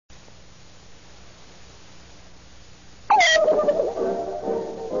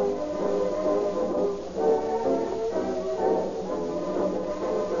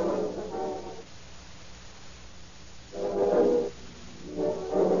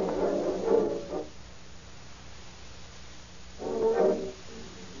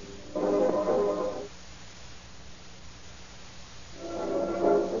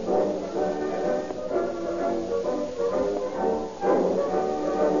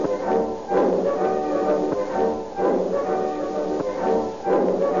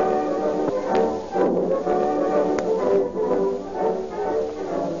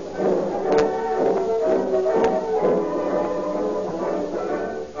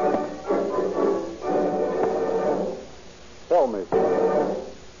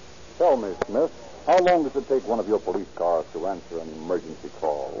Hi, Smith. How long does it take one of your police cars to answer an emergency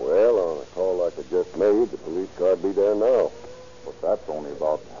call? Well, on a call like I just made, the police car'd be there now. But that's only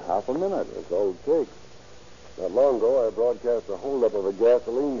about half a minute. That's all it takes. Not long ago, I broadcast a holdup of a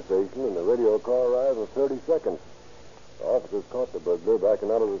gasoline station, and the radio car arrived in 30 seconds. The officers caught the burglar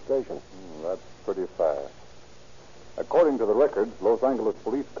backing out of the station. That's pretty fast. According to the records, Los Angeles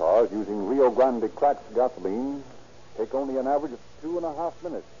police cars using Rio Grande cracked gasoline take only an average of 2.5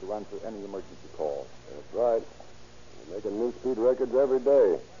 minutes to answer any emergency call. That's right. We're making new speed records every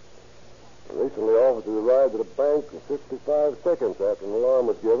day. Recently, officers arrived at a bank in 55 seconds after an alarm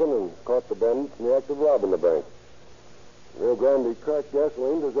was given and caught the bandits in the act of robbing the bank. Rio Grande cracked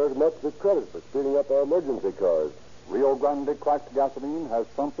gasoline deserves much of the credit for speeding up our emergency cars. Rio Grande cracked gasoline has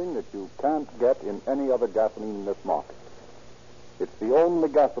something that you can't get in any other gasoline in this market. It's the only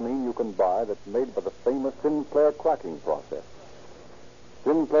gasoline you can buy that's made by the famous Sinclair cracking process.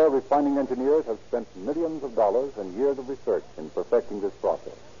 Sinclair refining engineers have spent millions of dollars and years of research in perfecting this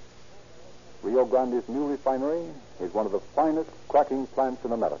process. Rio Grande's new refinery is one of the finest cracking plants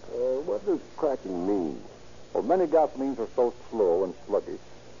in America. What does cracking mean? Well, many gasolines are so slow and sluggish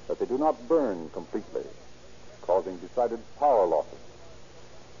that they do not burn completely, causing decided power losses.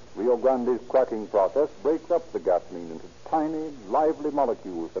 Rio Grande's cracking process breaks up the gasoline into tiny, lively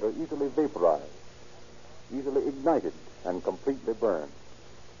molecules that are easily vaporized, easily ignited, and completely burned.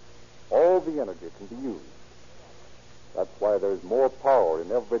 All the energy can be used. That's why there's more power in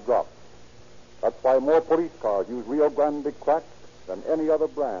every drop. That's why more police cars use Rio Grande cracked than any other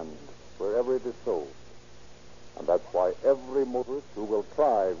brand wherever it is sold. And that's why every motorist who will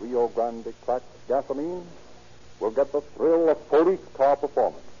try Rio Grande cracked gasoline will get the thrill of police car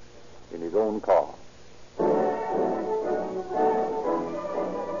performance in his own car.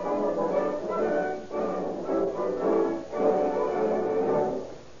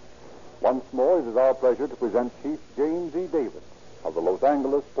 Once more, it is our pleasure to present Chief James E. Davis of the Los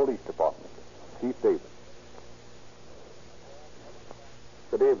Angeles Police Department. Chief Davis.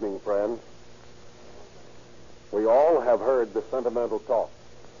 Good evening, friends. We all have heard the sentimental talk,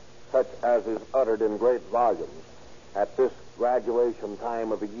 such as is uttered in great volumes at this graduation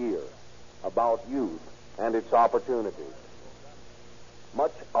time of the year, about youth and its opportunities.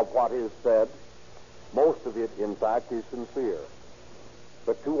 Much of what is said, most of it, in fact, is sincere.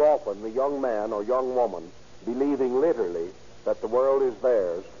 But too often, the young man or young woman, believing literally that the world is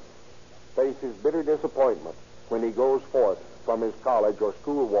theirs, faces bitter disappointment when he goes forth from his college or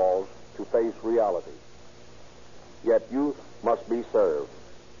school walls to face reality. Yet youth must be served.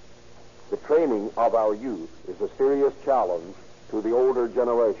 The training of our youth is a serious challenge to the older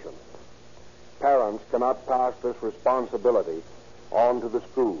generation. Parents cannot pass this responsibility on to the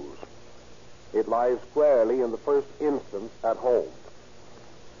schools. It lies squarely in the first instance at home.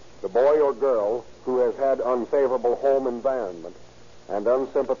 The boy or girl who has had unfavorable home environment and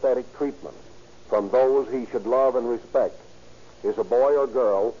unsympathetic treatment from those he should love and respect is a boy or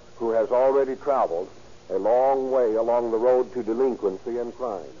girl who has already traveled a long way along the road to delinquency and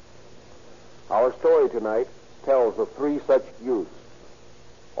crime. Our story tonight tells of 3 such youths,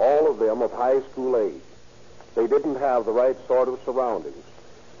 all of them of high school age. They didn't have the right sort of surroundings.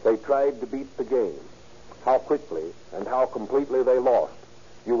 They tried to beat the game. How quickly and how completely they lost,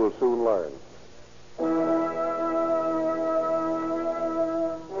 you will soon learn.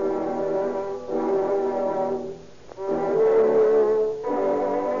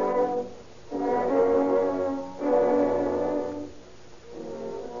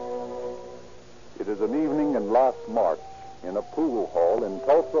 It is an evening in last March in a pool hall in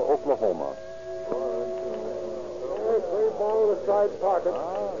Tulsa, Oklahoma. Ball in the side pocket.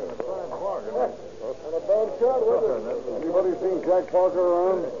 Not a bad shot, was it? Anybody seen Jack Parker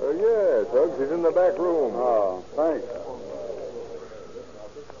around? Yeah, Tuggs. He's in the back room. Oh, thanks.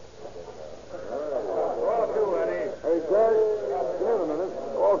 Hey, Jack. Wait a minute.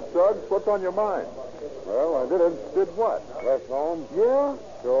 Oh, Tuggs, what's on your mind? Well, I did it. Did what? Left home. Yeah?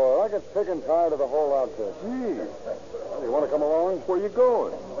 Sure. I get sick and tired of the whole outfit. Gee. Well, you want to come along? Where you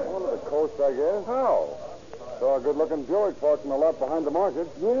going? On to the coast, I guess. How? Saw a good-looking Buick parked in the lot behind the market.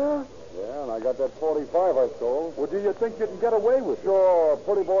 Yeah? Yeah, and I got that 45 I stole. Well, do you think you can get away with it? Sure,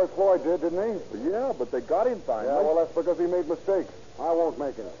 pretty boy Floyd did, didn't he? Yeah, but they got him finally. Yeah, well, that's because he made mistakes. I won't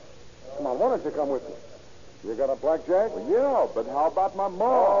make any. Come on, why don't you come with me? You got a blackjack? Well, yeah, but how about my Oh,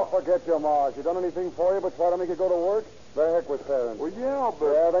 mom? forget your ma. She done anything for you but try to make you go to work? The heck with parents. Well, yeah,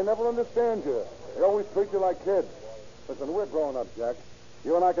 but... Yeah, they never understand you. They always treat you like kids. Listen, we're grown up, Jack.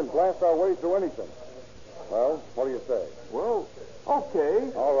 You and I can blast our way through anything. Well, what do you say? Well,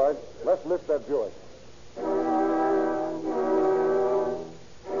 okay. All right, let's lift that Buick.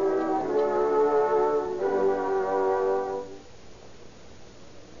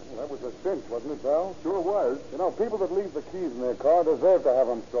 wasn't it, pal? Sure was. You know, people that leave the keys in their car deserve to have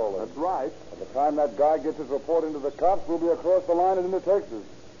them stolen. That's right. By the time that guy gets his report into the cops, we'll be across the line and into Texas.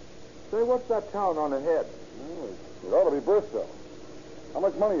 Say, what's that town on ahead? It ought to be Bristol. How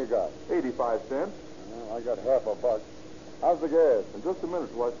much money you got? 85 cents. I got $50. How's the gas? In just a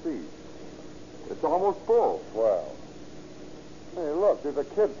minute till I see. It's almost full. Well. Hey, look, there's a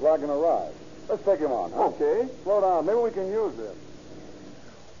kid flagging a ride. Let's take him on, huh? Okay. Slow down. Maybe we can use this.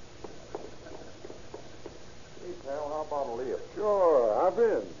 Hey, pal, how about a lift? Sure, hop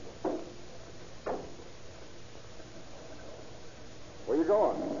in. Where you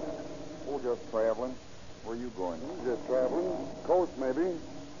going? Oh, just traveling. Where you going? Just traveling. Coast, maybe.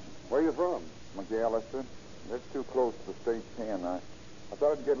 Where you from? McAllister. That's too close to the state pen. I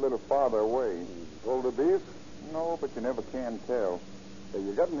thought I'd get a little farther away. Pulled a beef? No, but you never can tell. Hey,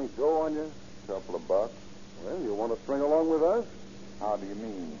 you got any dough on you? Couple of bucks. Well, you want to string along with us? How do you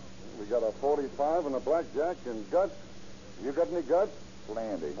mean? We got a 45 and a blackjack and guts. You got any guts?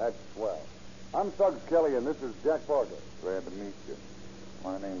 Plenty. That's swell. I'm Suggs Kelly, and this is Jack Parker. Glad to meet you.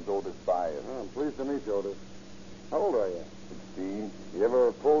 My name's Otis Byers. I'm pleased to meet you, Otis. How old are you? 16. You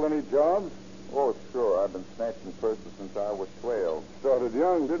ever pulled any jobs? Oh, sure. I've been snatching purses since I was 12. Started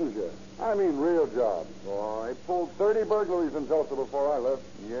young, didn't you? I mean real jobs. Oh, I pulled 30 burglaries in Tulsa before I left.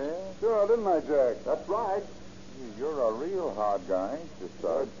 Yeah? Sure, didn't I, Jack? That's right. You're a real hard guy, ain't you,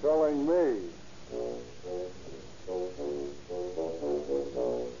 You're Suggs? telling me.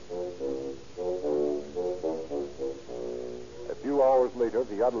 A few hours later,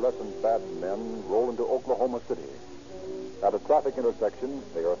 the adolescent bad men roll into Oklahoma City. At a traffic intersection,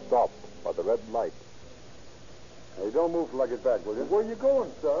 they are stopped by the red light. Hey, don't move till I get back, will you? Where you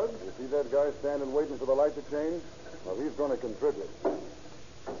going, Suggs? You see that guy standing waiting for the light to change? Well, he's going to contribute.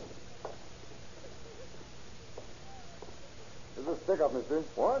 There's a stick-up, mister.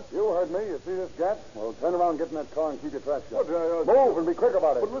 What? You heard me. You see this gap? Well, turn around, get in that car, and keep your tracks shut. But, Move and be quick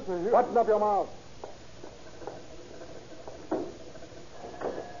about it. But listen here. Button up your mouth.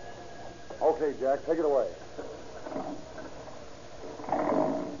 Okay, Jack, take it away.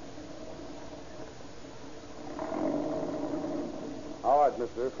 All right,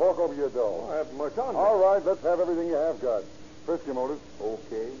 mister. Fork over your dough. I haven't much on. All right, let's have everything you have got. Frisk him, Otis.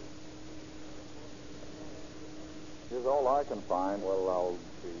 Okay. Here's all I can find. Well, I'll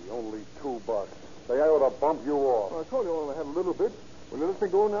see. Only $2. Say, I ought to bump you off. I told you I only had a little bit. Will you let me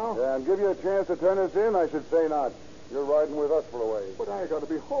go now? Yeah, and give you a chance to turn us in, I should say not. You're riding with us for a ways. But I got to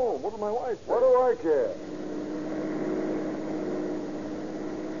be home. What will my wife say? What do I care?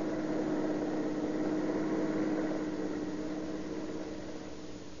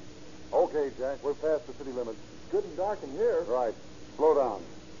 Okay, Jack, we're past the city limits. It's good and dark in here. Right. Slow down. All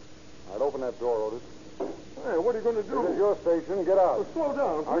right, open that door, Otis. Hey, what are you going to do? This is your station. Get out. Oh, slow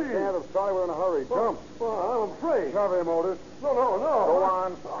down, I please. can't. I'm sorry we're in a hurry. Jump. Well, I'm afraid. Shove him, Otis. No. Go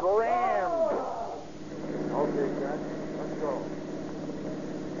on, scram. Okay, Jack. Let's go.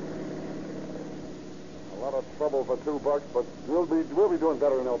 A lot of trouble for $2, but we'll be doing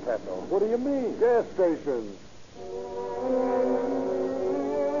better in El Paso. What do you mean? Gas stations.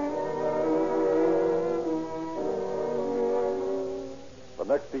 The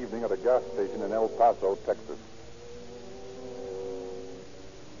next evening at a gas station in El Paso, Texas.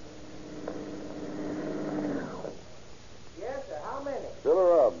 Yes, sir. How many? Fill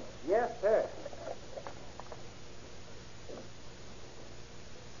her up. Yes, sir.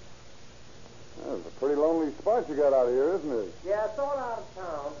 That's a pretty lonely spot you got out here, isn't it? Yeah, it's all out of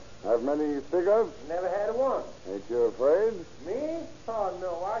town. Have many cigarettes? Never had one. Ain't you afraid? Me? Oh, no.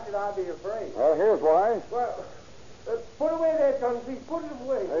 Why should I be afraid? Well, here's why. Well, put away that gun, please. Put it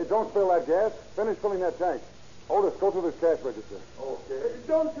away. Hey, don't spill that gas. Finish filling that tank. Otis, go through this cash register. Okay.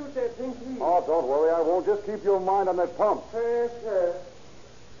 Don't shoot that thing, please. Oh, don't worry. I won't. Just keep your mind on that pump. Yes, sir.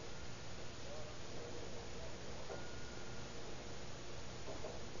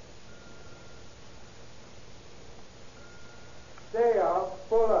 There you are.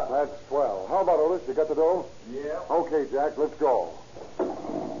 Pull up. That's swell. How about Otis? You got the dough? Yeah. Okay, Jack. Let's go.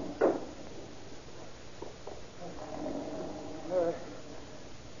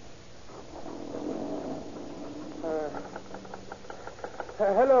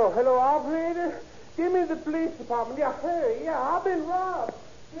 Hello, operator. Give me the police department. Yeah, hurry. Yeah, I've been robbed.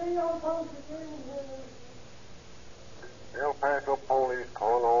 Yeah, y'all folks are El Paso police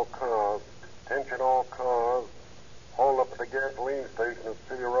calling all cars. Attention all cars. Hold up at the gasoline station at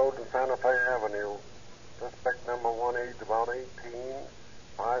City Road and Santa Fe Avenue. Suspect number 1, age about 18,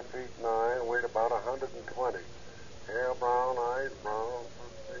 5 feet 9, weight about 120. Hair brown, eyes brown.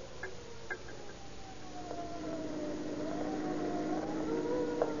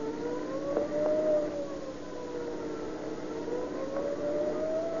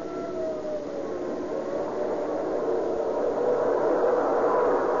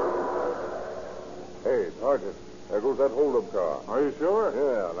 Sergeant, there goes that hold-up car. Are you sure?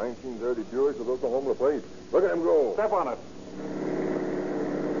 Yeah, 1930 Buick with Oklahoma plate. Look at him go. Step on it.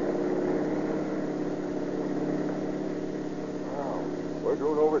 Wow. We're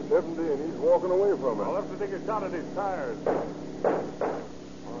doing over 70, and he's walking away from I'll us. have to take a shot at his tires.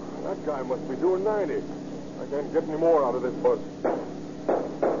 That guy must be doing 90. I can't get any more out of this bus.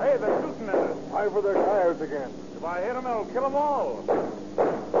 Hey, they're shooting at us. Eye for their tires again. If I hit them, it'll kill them all.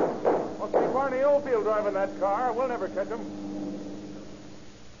 Must be Barney Oldfield driving that car. We'll never catch him.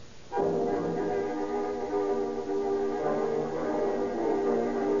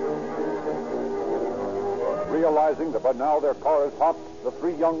 Realizing that by now their car is hot, the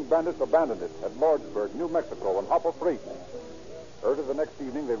three young bandits abandoned it at Lordsburg, New Mexico, and Hopper Freight. Early the next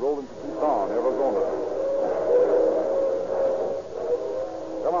evening, they rolled into Tucson, Arizona.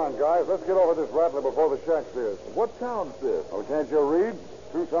 Come on, guys. Let's get over this rattler before the shack sees. What town's this? Oh, can't you read?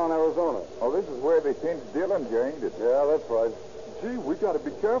 Tucson, Arizona. Oh, this is where they changed Dillinger, ain't it? Yeah, that's right. Gee, we got to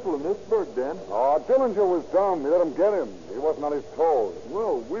be careful in this burg, then. Oh, Dillinger was dumb. You let him get him. He wasn't on his toes.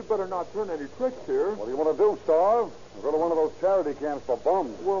 Well, we better not turn any tricks here. What do you want to do, Starve? Go to one of those charity camps for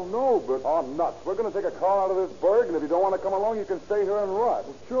bums. Well, no, but... Oh, nuts. We're going to take a car out of this burg, and if you don't want to come along, you can stay here and rot.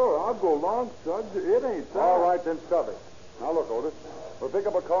 Sure, I'll go along, Suggs. It ain't that. All right, then stuff it. Now, look, Otis. We'll pick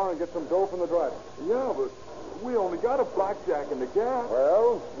up a car and get some dough from the driver. Yeah, but we only got a blackjack in the gas.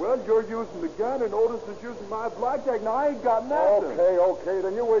 Well, you're using the gun, and Otis is using my blackjack. Now, I ain't got nothing. okay.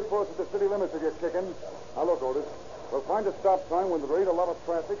 Then you wait for us at the city limits to get kicking. Now, look, Otis. We'll find a stop sign when there ain't a lot of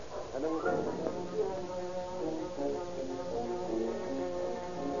traffic, and then we'll...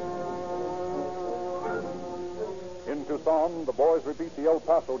 In Tucson, the boys repeat the El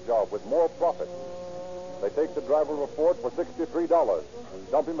Paso job with more profit. They take the driver of a Ford for $63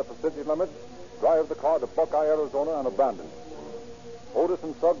 and dump him at the city limits, drive the car to Buckeye, Arizona, and abandon it. Otis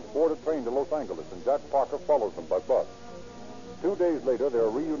and Suggs board a train to Los Angeles, and Jack Parker follows them by bus. 2 days later, they're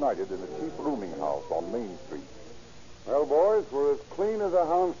reunited in a cheap rooming house on Main Street. Well, boys, we're as clean as a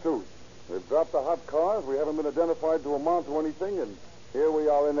hound's tooth. We've dropped the hot cars. We haven't been identified to amount to anything, and here we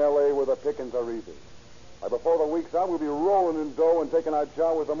are in L.A. where the pickings are easy. Before the week's out, we'll be rolling in dough and taking our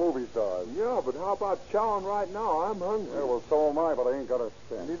chow with the movie stars. Yeah, but how about chowing right now? I'm hungry. Yeah, well, so am I, but I ain't got a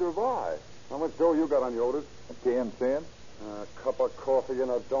cent. Neither have I. How much dough you got on you, Otis? 10 cents. A cup of coffee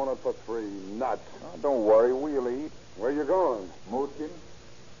and a donut for free. Nuts. Don't worry, we'll eat. Where you going? Mooching.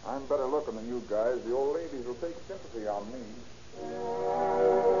 I'm better looking than you guys. The old ladies will take sympathy on me.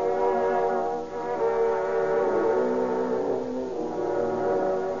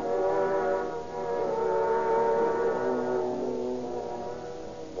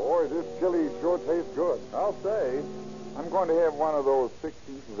 Boy, this chili sure tastes good. I'll say. I'm going to have one of those 6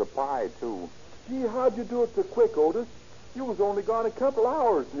 pieces of pie, too. Gee, how'd you do it so quick, Otis? You was only gone a couple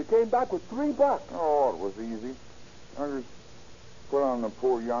hours, and you came back with $3. Oh, it was easy. I just put on the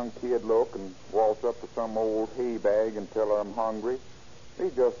poor young kid look and waltz up to some old hay bag and tell her I'm hungry. They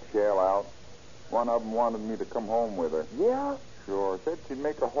just shell out. One of them wanted me to come home with her. Yeah? Sure. Said she'd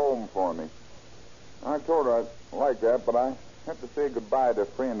make a home for me. I told her I'd like that, but I had to say goodbye to a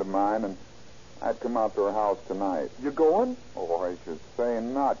friend of mine, and I'd come out to her house tonight. You going? Oh, I should say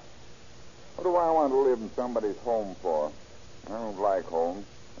not. What do I want to live in somebody's home for? I don't like homes.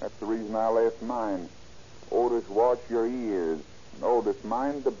 That's the reason I left mine. Otis, watch your ears. Otis,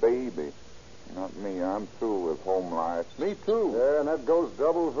 mind the baby. Not me. I'm through with home life. Me too. Yeah, and that goes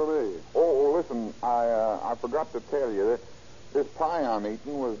double for me. Oh, listen, I forgot to tell you that this pie I'm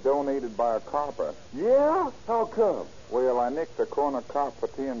eating was donated by a copper. Yeah? How come? Well, I nicked a corner cop for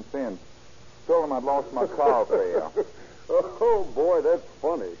 10 cents. Told him I'd lost my car fare. Oh, boy, that's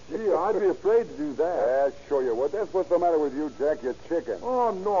funny. Gee, I'd be afraid to do that. Yeah, sure you would. That's what's the matter with you, Jack. You're chicken.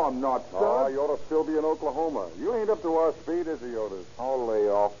 Oh, no, I'm not, son. Oh, you ought to still be in Oklahoma. You ain't up to our speed, is he, Otis? I'll lay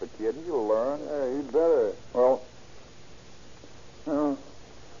off the kid. He'll learn. Yeah, he'd better. Well,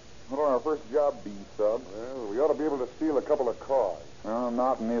 what'll our first job be, Sub? Well, we ought to be able to steal a couple of cars.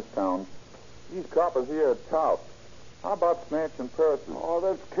 Not in this town. These coppers here are tough. How about snatching purses? Oh,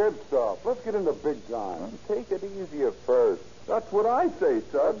 that's kid stuff. Let's get into big time. Take it easy at first. That's what I say,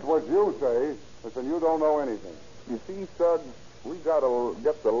 Suggs. That's what you say. Listen, you don't know anything. You see, Suggs, we got to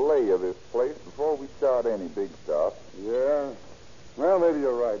get the lay of this place before we start any big stuff. Yeah? Well, maybe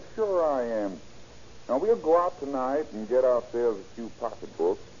you're right. Sure I am. Now, we'll go out tonight and get ourselves a few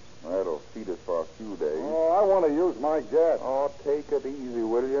pocketbooks. That'll feed us for a few days. Oh, I want to use my gas. Oh, take it easy,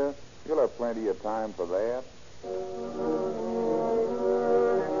 will you? You'll have plenty of time for that.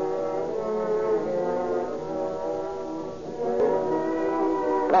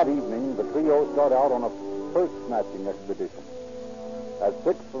 That evening, the trio start out on a purse snatching expedition. As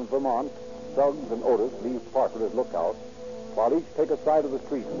 6 from Vermont, Suggs and Otis leave Parker as lookout, while each take a side of the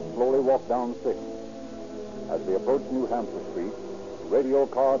street and slowly walk down 6th. As they approach New Hampshire Street, radio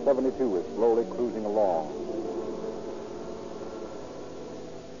car 72 is slowly cruising along.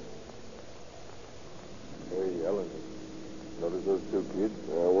 Hey, Ellen. Notice those two kids?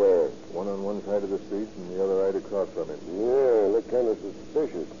 Where? One on one side of the street and the other right across from it. Yeah, look kind of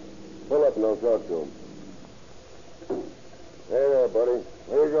suspicious. Pull up and I'll talk to him. Hey there, buddy.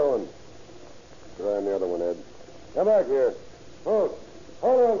 Where you going? Try on the other one, Ed. Come back here. Hold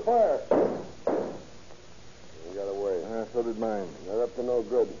on fire. He got away. So did mine. They're up to no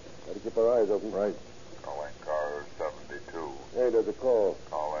good. Got to keep our eyes open. Right. Calling car 72. Hey, there's a call.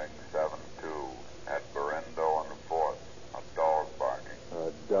 Calling 72 at Berendo and the 4th. A dog barking.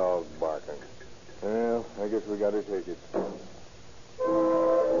 A dog barking. Well, I guess we got to take it.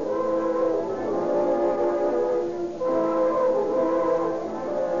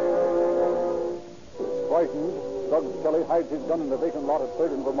 Frightened, Suggs Kelly hides his gun in the vacant lot at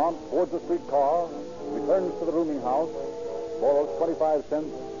 3rd and Vermont, boards a streetcar, returns to the rooming house, borrows 25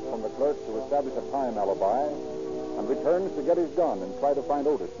 cents from the clerk to establish a time alibi, and returns to get his gun and try to find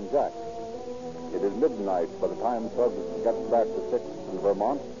Otis and Jack. It is midnight by the time Suggs gets back to 6th and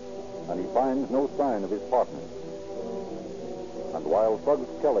Vermont, and he finds no sign of his partner. And while Suggs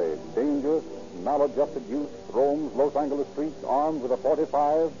Kelly, dangerous, maladjusted youth, roams Los Angeles streets armed with a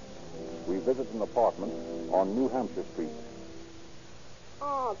 .45, we visit an apartment on New Hampshire Street.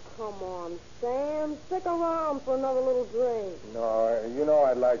 Oh, come on, Sam. Stick around for another little drink. No, you know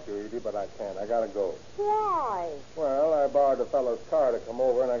I'd like to, Edie, but I can't. I gotta go. Why? Well, I borrowed the fellow's car to come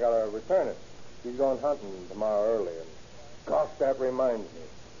over, and I gotta return it. He's going hunting tomorrow early, and gosh, that reminds me.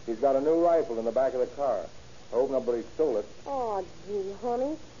 He's got a new rifle in the back of the car. I hope nobody stole it. Oh, gee,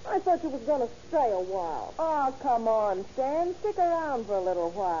 honey. I thought you was going to stay a while. Oh, come on, Sam. Stick around for a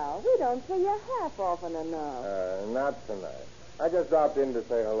little while. We don't see you half often enough. Not tonight. I just dropped in to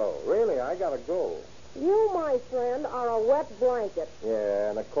say hello. Really, I gotta go. You, my friend, are a wet blanket.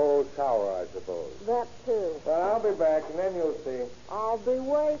 Yeah, and a cold shower, I suppose. That, too. Well, I'll be back, and then you'll see. I'll be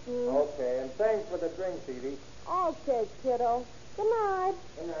waiting. Okay, and thanks for the drink, Edie. Okay, kiddo. Good night.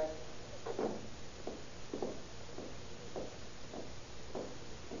 Good night.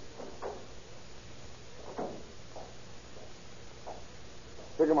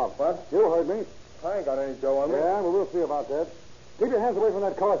 Pick him up, Bud. You heard me. I ain't got any dough on me. Yeah, well, we'll see about that. Keep your hands away from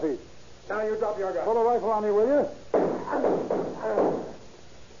that car seat. Now you drop your gun. Pull a rifle on me, will you?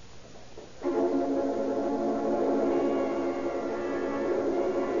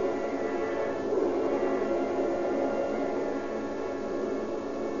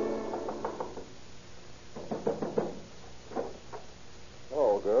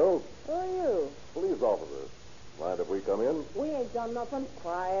 Hello, girls. Who are you? Police officers. Mind if we come in? We ain't done nothing.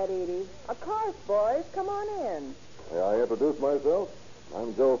 Quiet, Edie. Of course, boys. Come on in. May I introduce myself?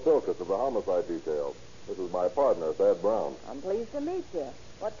 I'm Joe Silkus of the Homicide Detail. This is my partner, Thad Brown. I'm pleased to meet you.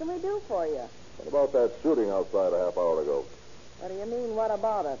 What can we do for you? What about that shooting outside a half hour ago? What do you mean, what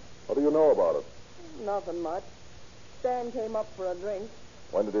about it? What do you know about it? Nothing much. Stan came up for a drink.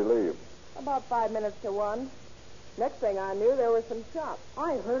 When did he leave? About 5 minutes to 1. Next thing I knew, there was some shots.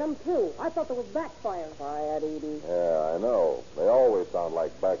 I heard them, too. I thought there was backfire. Quiet, Edie. Yeah, I know. They always sound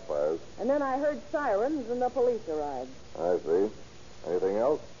like backfires. And then I heard sirens and the police arrived. I see. Anything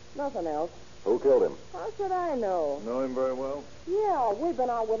else? Nothing else. Who killed him? How should I know? Know him very well? Yeah, we've been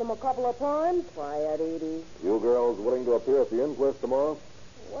out with him a couple of times. Quiet, Edie. You girls willing to appear at the inquest tomorrow?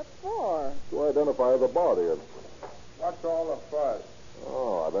 What for? To identify the body. What's all the fuss?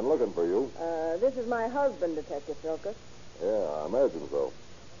 Oh, I've been looking for you. This is my husband, Detective Silkus. Yeah, I imagine so.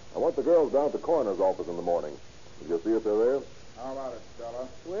 I want the girls down at the coroner's office in the morning. Did you see if they're there? How about it, Stella?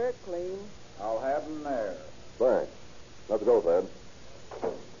 We're clean. I'll have them there. Thanks. Let's go, Thad.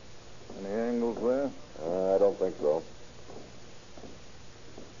 Any angles there? I don't think so.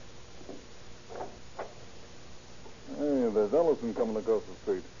 Hey, there's Ellison coming across the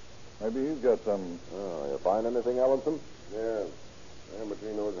street. Maybe he's got some. Oh, you find anything, Ellison? Yeah. And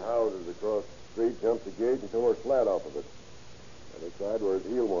between those houses across the street, jumped the gate and tore flat off of it. The other side were his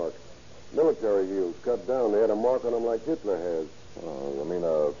heel marks. Military heels cut down. They had a mark on them like Hitler has. Oh, you mean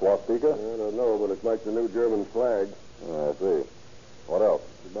a swastika? I don't know, but it's like the new German flag. I see. What else?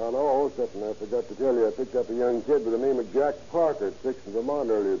 About all, except I forgot to tell you, I picked up a young kid by the name of Jack Parker at 6th in Vermont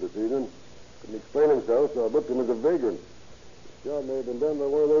earlier this evening. Couldn't explain himself, so I booked him as a vagrant. The job may have been done by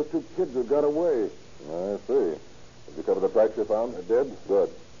one of those two kids who got away. I see. Did you cover the tracks you found? I did. Good.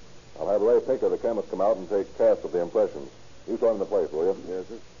 I'll have Ray Pinker, the chemist, come out and take casts of the impressions. You show him the place, will you? Yes,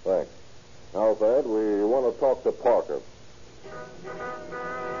 sir. Thanks. Now, Thad, we want to talk to Parker.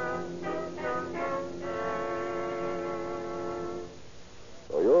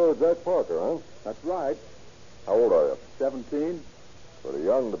 Jack Parker, huh? That's right. How old are you? 17. Pretty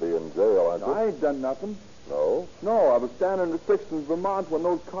young to be in jail, aren't you? I ain't done nothing. No? No, I was standing in the sixth in Vermont when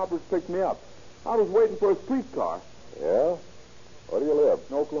those coppers picked me up. I was waiting for a streetcar. Yeah? Where do you live?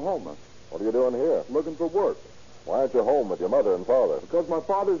 In Oklahoma. What are you doing here? Looking for work. Why aren't you home with your mother and father? Because my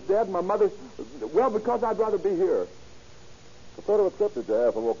father's dead and my mother's... Well, because I'd rather be here. What sort of a trip did you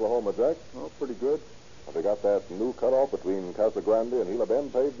have from Oklahoma, Jack? Oh, pretty good. Have you got that new cutoff between Casa Grande and Gila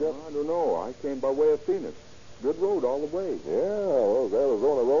Bend paved yet? I don't know. I came by way of Phoenix. Good road all the way. Yeah, well, those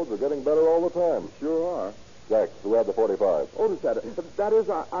Arizona roads are getting better all the time. Sure are. Jack, who had the 45? Otis had it. That is,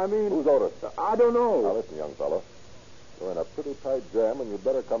 I mean... Who's Otis? I don't know. Now, listen, young fella. You're in a pretty tight jam, and you'd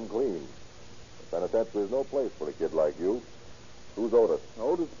better come clean. The penitentiary's no place for a kid like you. Who's Otis?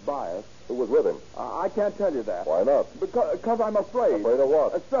 Otis Bias. Who was with him? I can't tell you that. Why not? Because I'm afraid. Afraid of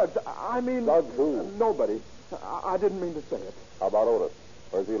what? Suggs, I mean... Suggs who? Nobody. I didn't mean to say it. How about Otis?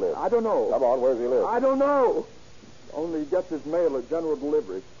 Where's he live? I don't know. Come on, where's he live? I don't know. Only he gets his mail at general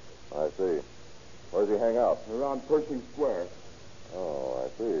delivery. I see. Where's he hang out? Around Pershing Square. Oh, I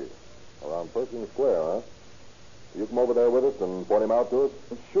see. Around Pershing Square, huh? You come over there with us and point him out to us?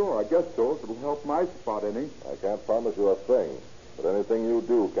 Sure, I guess so. If it'll help my spot any. I can't promise you a thing, but anything you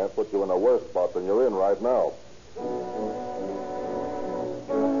do can't put you in a worse spot than you're in right now.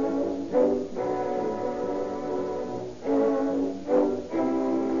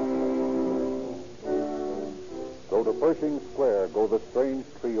 So to Pershing Square go the strange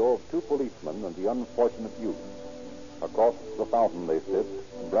trio of two policemen and the unfortunate youth. Across the fountain they sit,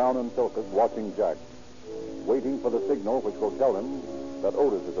 Brown and Silkus watching Jack, waiting for the signal which will tell him that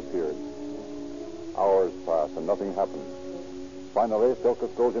Otis has appeared. Hours pass and nothing happens. Finally,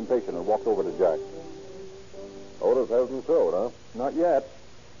 Silkus grows impatient and walks over to Jack. Otis hasn't showed, huh? Not yet.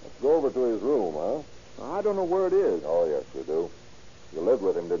 Let's go over to his room, huh? I don't know where it is. Oh, yes, you do. You lived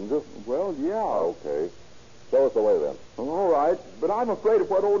with him, didn't you? Well, yeah. Okay. Show us the way, then. Well, all right, but I'm afraid of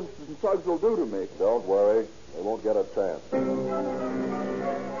what Otis and Suggs will do to me. Don't worry. They won't get a chance.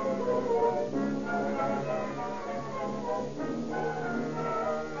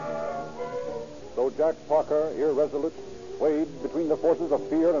 So Jack Parker, irresolute, swayed between the forces of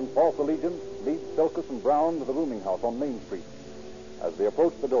fear and false allegiance, leads Silkus and Brown to the rooming house on Main Street. As they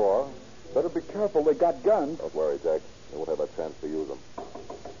approach the door, better be careful, they got guns. Don't worry, Jack. They won't have a chance to use them.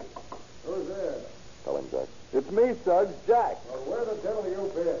 Who's there? Tell him, Jack. It's me, Suggs, Jack. Well, where the devil have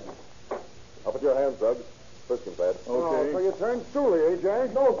you been? Up with your hands, Suggs. Frisk him, Thad. Oh, so you turned stoolie, eh,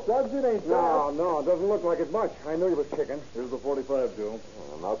 Jack? No, Suggs, it ain't No, it doesn't look like it much. I knew you was kicking. Here's the 45, Joe.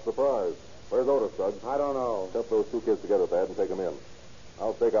 I'm not surprised. Where's Otis, Suggs? I don't know. Set those two kids together, Thad, and take them in.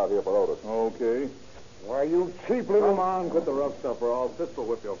 I'll stake out here for Otis. Okay. Why, you cheap little... Come on, quit the rough stuff or I'll pistol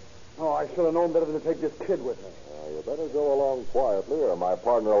whip you. Oh, I should have known better than to take this kid with me. You better go along quietly or my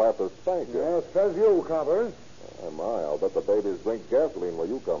partner will have to spank you. Yeah, says you, coppers. My, I'll bet the babies drink gasoline where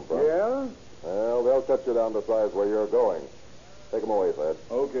you come from. Yeah? Well, they'll cut you down to size where you're going. Take them away, Thad.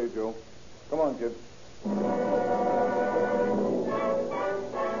 Okay, Joe. Come on, kid.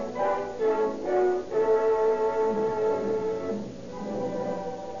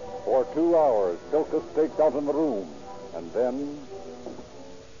 For 2 hours, Silkus staked out in the room, and then...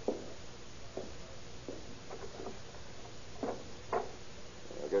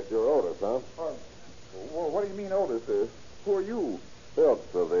 I guess you're Otis, huh? Well, what do you mean, Otis? Who are you?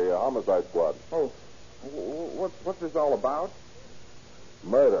 Silks of the homicide squad. Oh, what's this all about?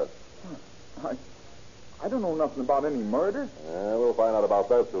 Murder. I don't know nothing about any murder. Yeah, we'll find out about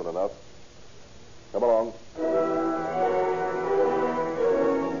that soon enough. Come along.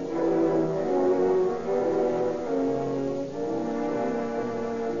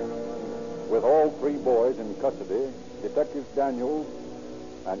 With all 3 boys in custody, Detectives Daniels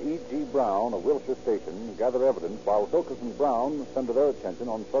and E.G. Brown of Wilshire Station gather evidence while Silkus and Brown send their attention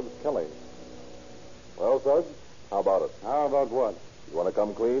on Suggs Kelly. Well, Suggs, how about it? How about what? You want to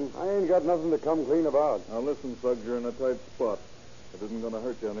come clean? I ain't got nothing to come clean about. Now listen, Suggs, you're in a tight spot. It isn't going to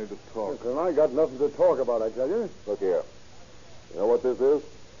hurt you any to talk. And I got nothing to talk about, I tell you. Look here. You know what this is?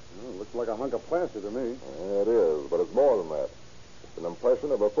 Well, it looks like a hunk of plaster to me. Yeah, it is, but it's more than that. It's an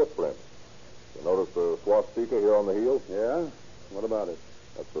impression of a footprint. You notice the swastika here on the heel? Yeah? What about it?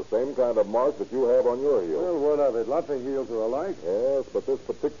 That's the same kind of mark that you have on your heel. Well, what of it? Lots of heels are alike. Yes, but this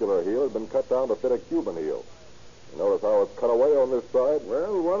particular heel has been cut down to fit a Cuban heel. You notice how it's cut away on this side?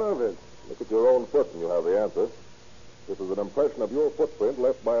 Well, what of it? Look at your own foot and you'll have the answer. This is an impression of your footprint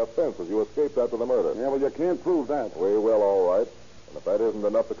left by a fence as you escaped after the murder. Yeah, well, you can't prove that. We will, all right. And if that isn't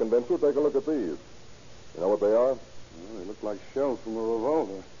enough to convince you, take a look at these. You know what they are? Well, they look like shells from a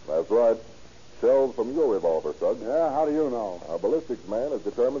revolver. That's right. Shells from your revolver, Suggs. Yeah, how do you know? Our ballistics man has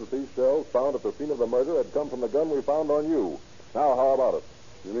determined that these shells found at the scene of the murder had come from the gun we found on you. Now, how about it?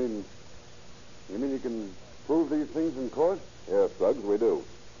 You mean you can prove these things in court? Yes, Suggs, we do.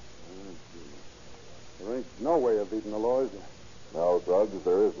 There ain't no way of beating the laws. No, Suggs,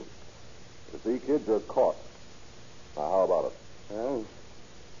 there isn't. You see, kids are caught. Now, how about it? Well,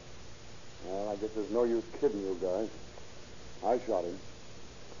 I guess there's no use kidding you guys. I shot him.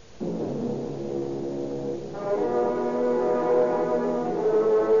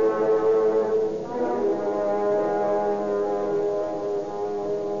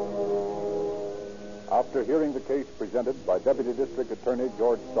 After hearing the case presented by Deputy District Attorney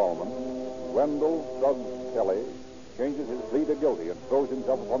George Stallman, Wendell Suggs Kelly changes his plea to guilty and throws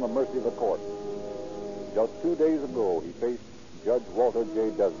himself upon the mercy of the court. Just 2 days ago, he faced Judge Walter J.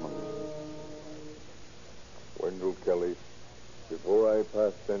 Desmond. Wendell Kelly, before I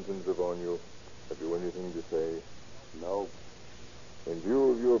pass sentence upon you, have you anything to say? No. In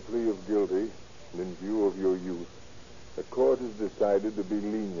view of your plea of guilty, and in view of your youth, the court has decided to be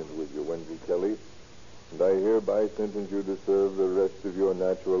lenient with you, Wendell Kelly, and I hereby sentence you to serve the rest of your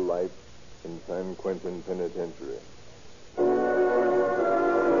natural life in San Quentin Penitentiary.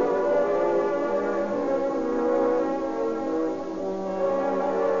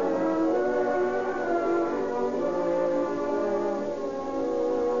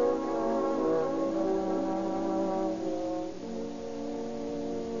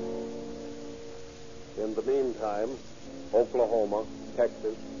 In the meantime, Oklahoma,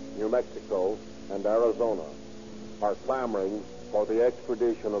 Texas, New Mexico, and Arizona are clamoring for the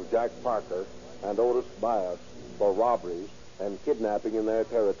extradition of Jack Parker and Otis Bias for robberies and kidnapping in their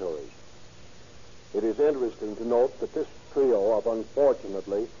territories. It is interesting to note that this trio of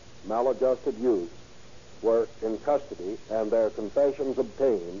unfortunately maladjusted youths were in custody and their confessions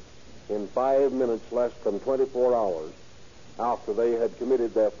obtained in 5 minutes less than 24 hours after they had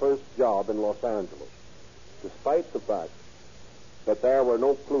committed their first job in Los Angeles, despite the fact that there were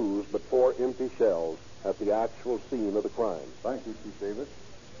no clues but 4 empty shells at the actual scene of the crime. Thank you, Chief Davis.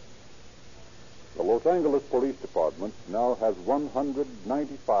 The Los Angeles Police Department now has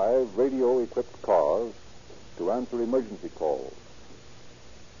 195 radio-equipped cars to answer emergency calls.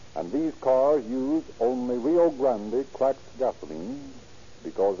 And these cars use only Rio Grande cracked gasoline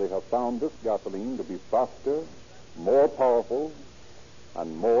because they have found this gasoline to be faster, more powerful,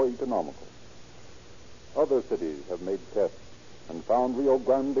 and more economical. Other cities have made tests and found Rio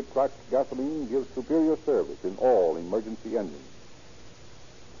Grande cracked gasoline gives superior service in all emergency engines.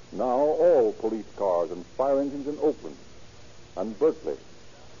 Now all police cars and fire engines in Oakland and Berkeley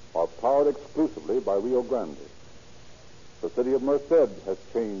are powered exclusively by Rio Grande. The city of Merced has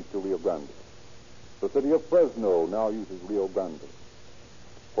changed to Rio Grande. The city of Fresno now uses Rio Grande.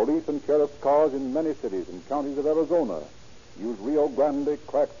 Police and sheriff's cars in many cities and counties of Arizona use Rio Grande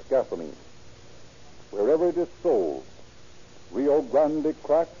cracked gasoline. Wherever it is sold, Rio Grande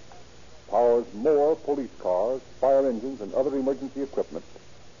cracked powers more police cars, fire engines, and other emergency equipment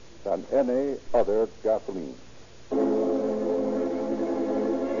than any other gasoline.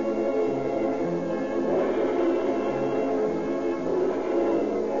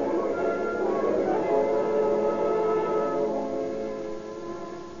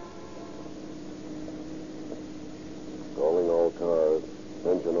 Calling all cars.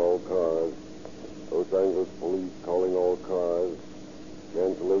 Attention all cars. Los Angeles Police calling all cars.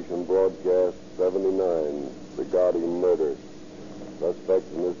 Cancellation broadcast 79 regarding murder. Suspect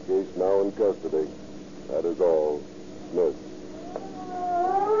in this case now in custody. That is all. Smith.